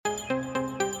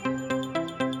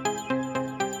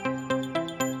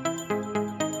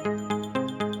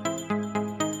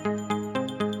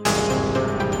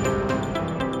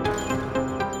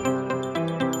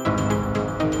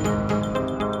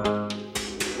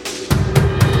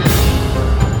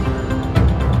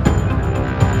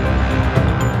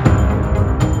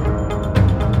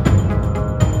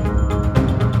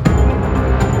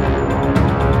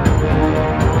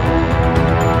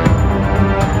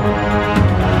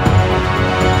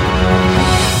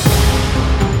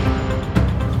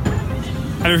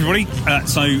Hello everybody,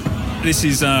 so this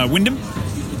is Wyndham.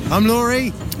 I'm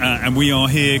Laurie. And we are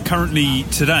here currently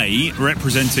today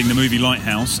representing the movie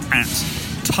Lighthouse at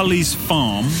Tully's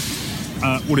Farm.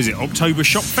 What is it, October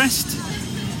Shockfest?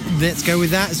 Let's go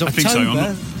with that. It's October.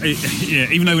 I think so. Yeah,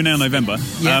 even though we're now November.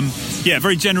 Yeah, a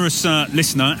very generous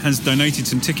listener has donated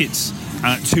some tickets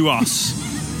to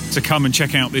us to come and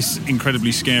check out this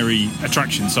incredibly scary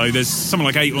attraction. So there's something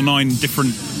like 8 or 9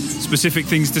 different specific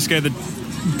things to scare the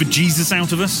bejesus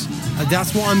out of us.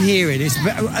 That's what I'm hearing. It's,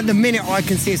 at the minute I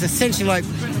can see it's essentially like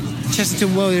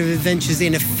Chesterton World of Adventures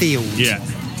in a field. Yeah.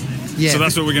 So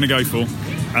that's what we're going to go for.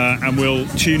 And we'll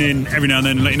tune in every now and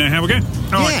then and let you know how we go.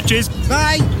 All right, cheers.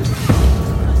 Bye.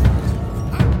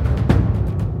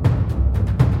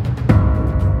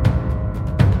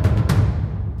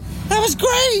 That was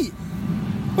great.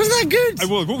 Wasn't that good? It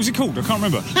was. What was it called? I can't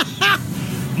remember.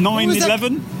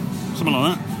 9/11? Something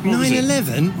like that.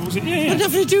 9/11? What was it? Yeah. What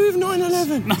nothing to do with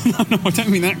 9/11? No, I don't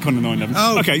mean that kind of 9/11.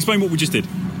 Oh. Okay, explain what we just did.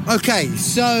 Okay,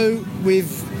 so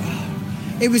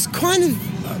it was kind of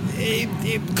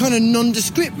kind of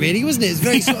nondescript, really, wasn't it? It's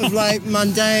very sort of like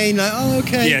mundane, like, oh,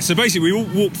 okay. Yeah, so basically we all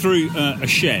walked through a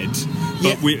shed,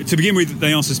 but to begin with,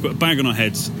 they asked us to put a bag on our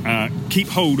heads, keep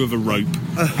hold of a rope,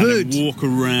 a hood, and then walk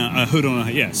around, a hood on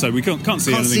our so we can't see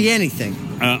anything. Can't see anything.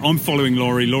 I'm following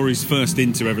Laurie. Laurie's first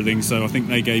into everything, so I think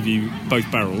they gave you both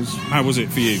barrels. How was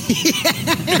it for you?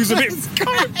 It was a bit.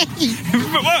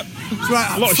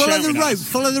 Right,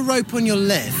 follow the rope on your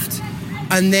left.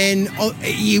 And then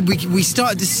we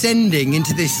started descending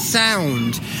into this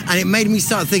sound, and it made me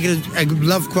start thinking of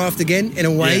Lovecraft again, in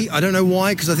a way. Yeah. I don't know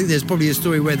why, because I think there's probably a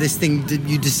story where this thing,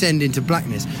 you descend into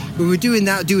blackness. But we were doing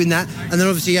that, and then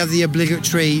obviously you have the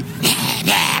obligatory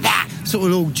sort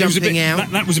of all jumping out.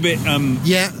 That was a bit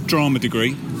drama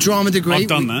degree. I've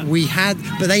done that. We had,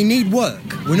 but they need work.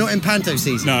 We're not in panto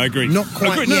season. No, I agree. Not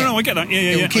quite yet. No, I get that. Yeah.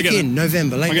 It will kick in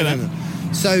November, late November.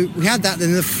 So we had that,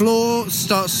 then the floor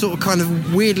starts sort of kind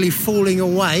of weirdly falling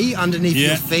away underneath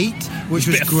your feet, which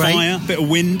was great. Bit of fire, bit of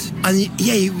wind. And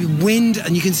wind,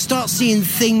 and you can start seeing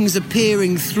things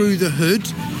appearing through the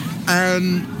hood.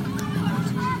 And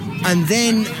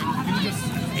then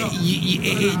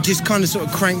it just kind of sort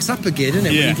of cranks up again, doesn't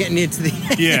it, when you get near to the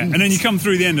end? Yeah, and then you come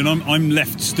through the end, and I'm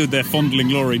left stood there fondling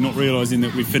Laurie, not realising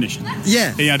that we've finished.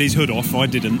 Yeah. He had his hood off, I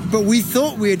didn't. But we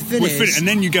thought we had finished. And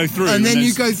then you go through. And then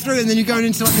you go through, and then you're going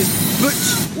into like this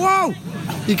Whoa!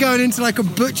 You're going into like a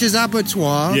butcher's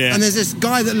abattoir, and there's this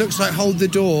guy that looks like Hold the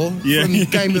Door from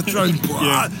Game of Thrones.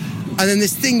 And then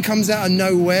this thing comes out of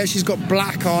nowhere. She's got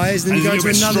black eyes. And then you go into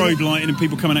another strobe lighting and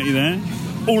people coming at you there.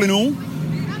 All in all,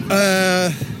 all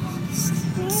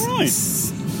right.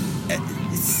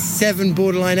 7,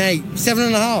 borderline 8,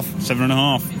 7.5.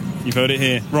 7.5. You've heard it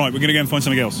here. Right, we're going to go and find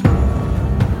something else.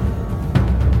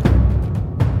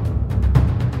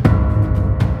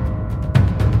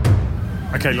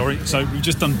 Okay, Laurie, so we've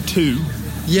just done 2.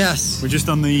 Yes. We've just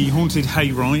done the Haunted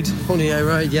Hayride. Haunted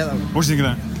Hayride, yeah. What do you think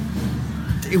of that?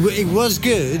 It was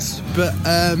good, but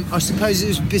I suppose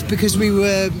it's because we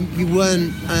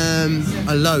weren't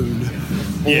alone.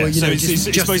 Or, so it's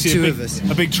just basically the 2 of us.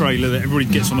 A big trailer that everybody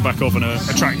gets on the back of, and a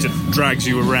tractor drags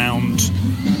you around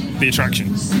the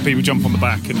attraction. People jump on the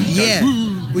back and go,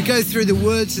 we go through the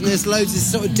woods, and there's loads of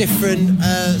sort of different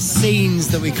scenes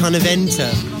that we kind of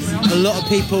enter. A lot of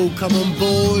people come on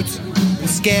board and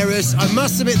scare us. I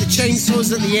must admit, the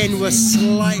chainsaws at the end were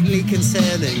slightly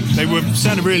concerning. They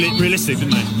sounded really realistic,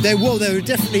 didn't they? They were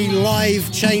definitely live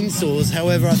chainsaws.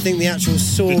 However, I think the actual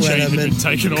saw element had been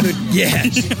taken off.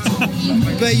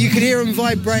 But you could hear them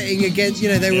vibrating against.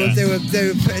 They were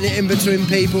putting it in between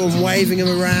people and waving them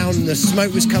around, and the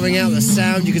smoke was coming out. The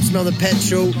sound, you could smell the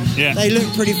petrol. Yeah. They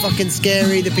looked pretty fucking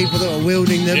scary. The people that were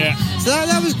wielding them. Yeah. So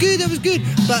that was good. That was good.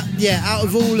 But out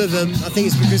of all of them, I think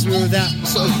it's because we were that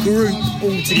sort of group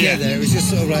all together. It was just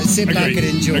sort of like sit back and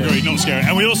enjoy. Agreed, not scary.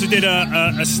 And we also did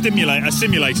a simulator,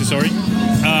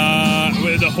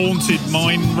 with the Haunted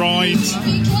Mine Ride,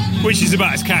 which is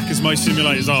about as cack as most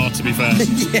simulators are, to be fair.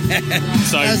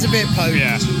 So that was a bit poked.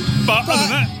 Yeah. But other than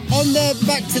that, on the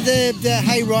back to the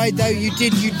hayride though, you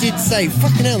did say,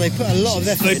 fucking hell, they put a lot of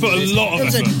effort. There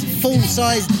was a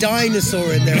full-size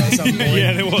dinosaur in there at some point.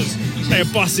 Yeah, there was. They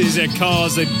had buses, they had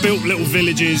cars, they built little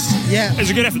villages. Yeah. It was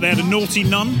a good effort. They had a naughty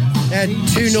nun. They had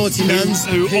 2 naughty nuns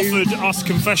who offered us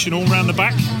confessional round the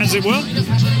back, as it were.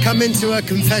 Come into a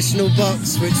confessional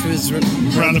box, which was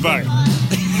round the back.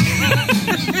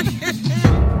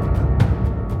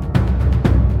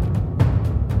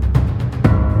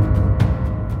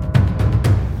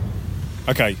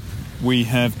 Okay, we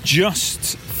have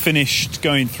just finished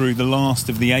going through the last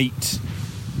of the 8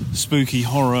 spooky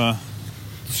horror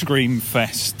Scream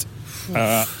Fest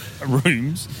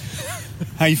rooms.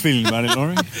 How you feeling about it,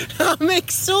 Laurie? I'm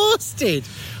exhausted.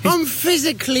 I'm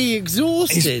physically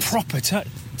exhausted. It's proper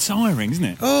tiring, isn't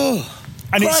it? Oh.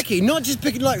 And crikey, not just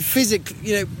picking like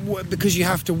physically, because you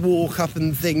have to walk up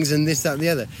and things and this, that and the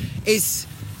other. It's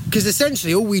because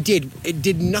essentially all we did, it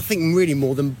did nothing really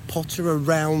more than potter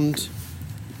around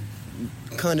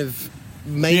kind of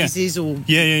mazes or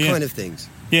kind of things.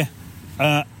 Yeah.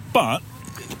 But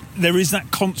there is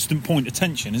that constant point of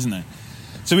tension, isn't there?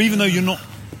 So even though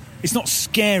it's not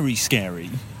scary,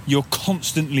 you're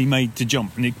constantly made to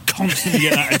jump and you constantly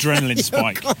get that adrenaline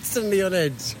spike. Constantly on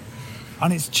edge.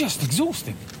 And it's just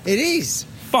exhausting. It is.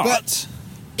 But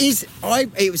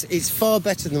it's far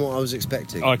better than what I was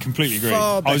expecting. I completely agree.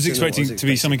 I was expecting it to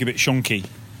be something a bit shonky.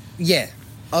 Yeah.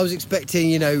 I was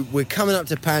expecting, we're coming up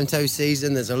to Panto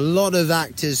season. There's a lot of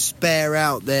actors spare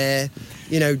out there.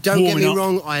 Don't get me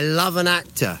wrong, I love an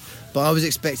actor. But I was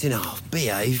expecting,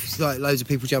 behave, like loads of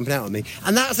people jumping out at me.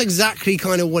 And that's exactly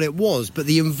kind of what it was. But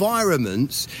the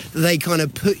environments that they kind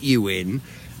of put you in,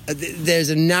 there's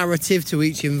a narrative to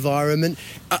each environment.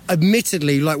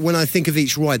 Admittedly, like when I think of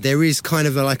each ride, there is kind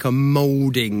of like a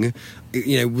moulding.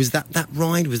 Was that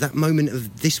ride? Was that moment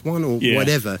of this one or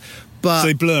whatever? But so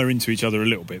they blur into each other a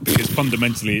little bit because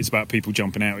fundamentally it's about people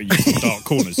jumping out at you from dark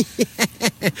corners.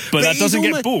 But that doesn't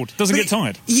get bored, doesn't get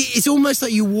tired. It's almost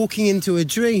like you're walking into a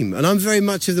dream. And I'm very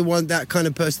much of that kind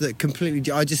of person that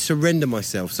completely, I just surrender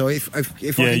myself. So if I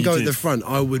can go at the front,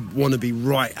 I would want to be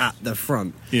right at the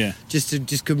front. Yeah.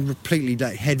 Just completely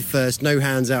like head first, no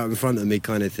hands out in front of me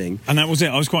kind of thing. And that was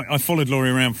it. I followed Laurie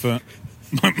around for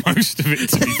most of it,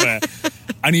 to be fair.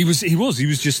 And he was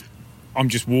just, I'm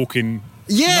just walking.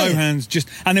 Yeah. No hands,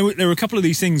 and there were a couple of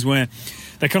these things where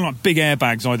they're kind of like big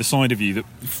airbags either side of you that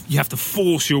you have to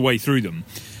force your way through them.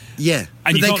 Yeah.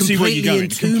 And you can't see where you're going.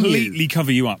 They completely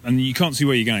cover you up and you can't see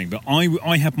where you're going. But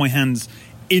I had my hands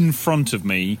in front of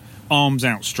me, arms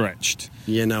outstretched.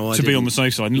 Yeah, no, I to be on the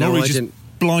safe side. And Laurie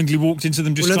just blindly walked into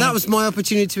them. That was my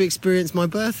opportunity to experience my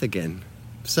birth again.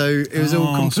 So it was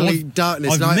all complete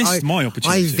darkness. I've missed my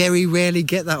opportunity. I very rarely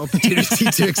get that opportunity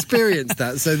to experience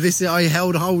that. So I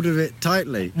held hold of it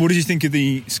tightly. What did you think of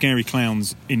the Scary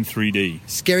Clowns in 3D?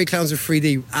 Scary Clowns in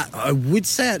 3D, I would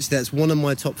say actually that's one of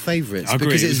my top favourites. I agree,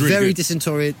 because it's really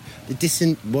very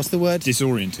what's the word?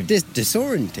 Disorienting.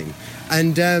 Disorienting.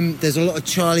 And there's a lot of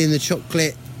Charlie and the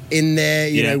Chocolate in there,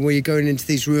 you know, where you're going into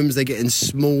these rooms, they're getting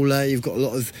smaller. You've got a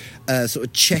lot of sort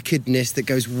of checkeredness that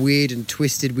goes weird and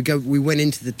twisted. We went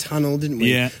into the tunnel, didn't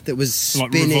we? Yeah. That was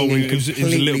spinning and completely it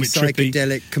was a little bit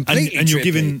psychedelic. Trippy. Completely and you're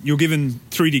trippy. given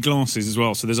 3D glasses as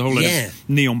well, so there's a whole lot of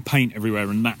neon paint everywhere,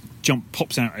 and that jump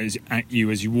pops out at you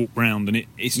as you walk round, and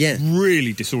it's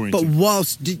really disorienting. But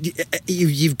whilst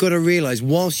you've got to realise,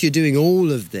 whilst you're doing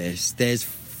all of this, there's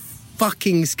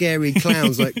fucking scary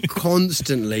clowns like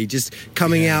constantly just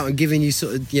coming out and giving you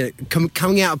sort of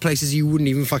coming out of places you wouldn't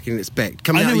even fucking expect,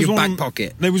 coming out of your back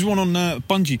pocket. There was one on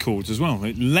bungee cords as well.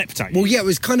 It leapt at you. Well, yeah, it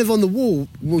was kind of on the wall.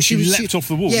 Well, she leapt off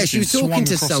the wall. Yeah, she was talking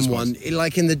to someone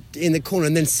like in the corner,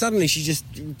 and then suddenly she just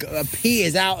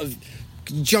appears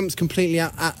jumps completely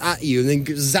out at you, and then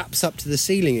zaps up to the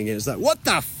ceiling again. It's like, what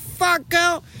the fuck,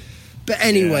 girl? But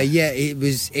anyway, it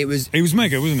was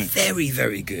mega, wasn't it? Very,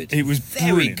 very good. It was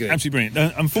very good. Absolutely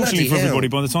brilliant. Unfortunately for everybody,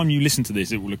 by the time you listen to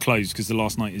this, it will have closed because the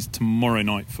last night is tomorrow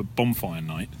night for Bonfire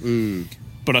Night.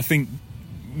 But I think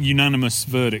unanimous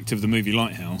verdict of the movie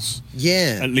Lighthouse.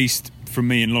 Yeah. At least from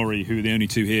me and Laurie, who are the only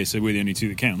two here, so we're the only two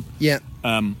that count. Yeah.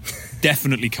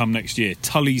 Definitely come next year.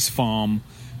 Tully's Farm.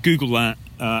 Google that.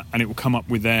 And it will come up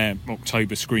with their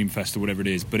October Screamfest or whatever it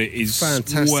is. But it is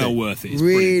fantastic. Well worth it. It's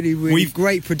really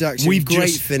great production, great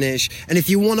finish. And if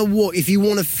you want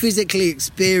to physically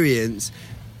experience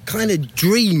kind of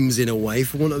dreams in a way,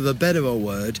 for want of a better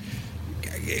word,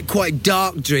 quite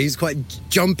dark dreams, quite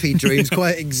jumpy dreams,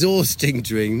 quite exhausting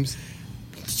dreams,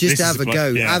 just have a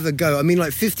go. Have a go. I mean,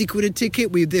 like 50 quid a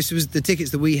ticket. This was the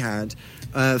tickets that we had.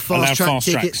 Fast track,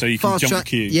 so you can jump the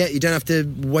queue. Yeah, you don't have to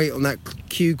wait on that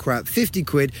queue crap. 50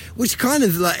 quid, which kind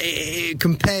of like it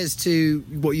compares to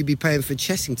what you'd be paying for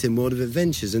Chessington World of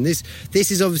Adventures. And this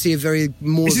is obviously This is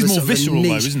more visceral,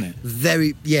 though, isn't it?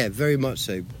 Very much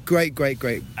so. Great.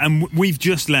 And we've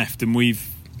just left, and we've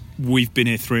been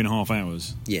here 3.5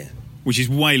 hours. Yeah. Which is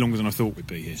way longer than I thought we'd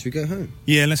be here. Should we go home?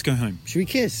 Yeah, let's go home. Should we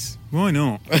kiss? Why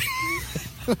not?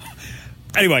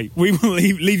 Anyway, we will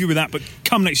leave you with that, but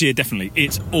come next year, definitely.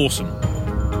 It's awesome.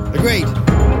 Agreed.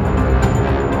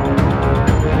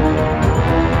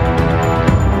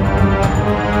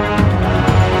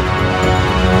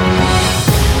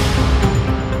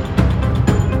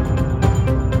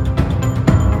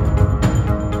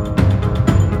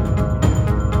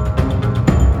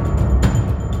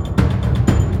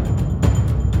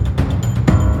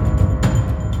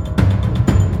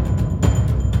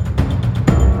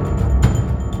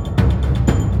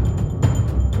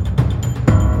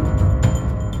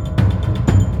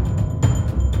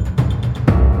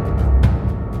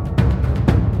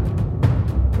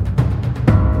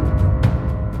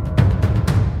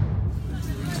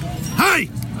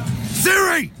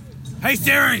 Hey,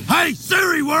 Siri! Hey,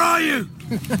 Siri, where are you?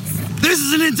 This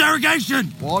is an interrogation!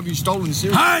 Why have you stolen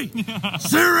Siri? Hey!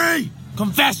 Siri!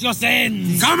 Confess your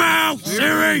sins! Come out,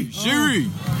 Siri! Siri!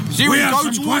 We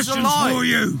have some questions for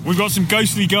you! We've got some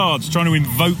ghostly guards trying to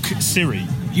invoke Siri.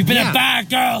 You've been a bad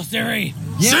girl, Siri!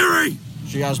 Siri!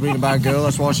 She has been a bad girl,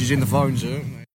 that's why she's in the phone, sir.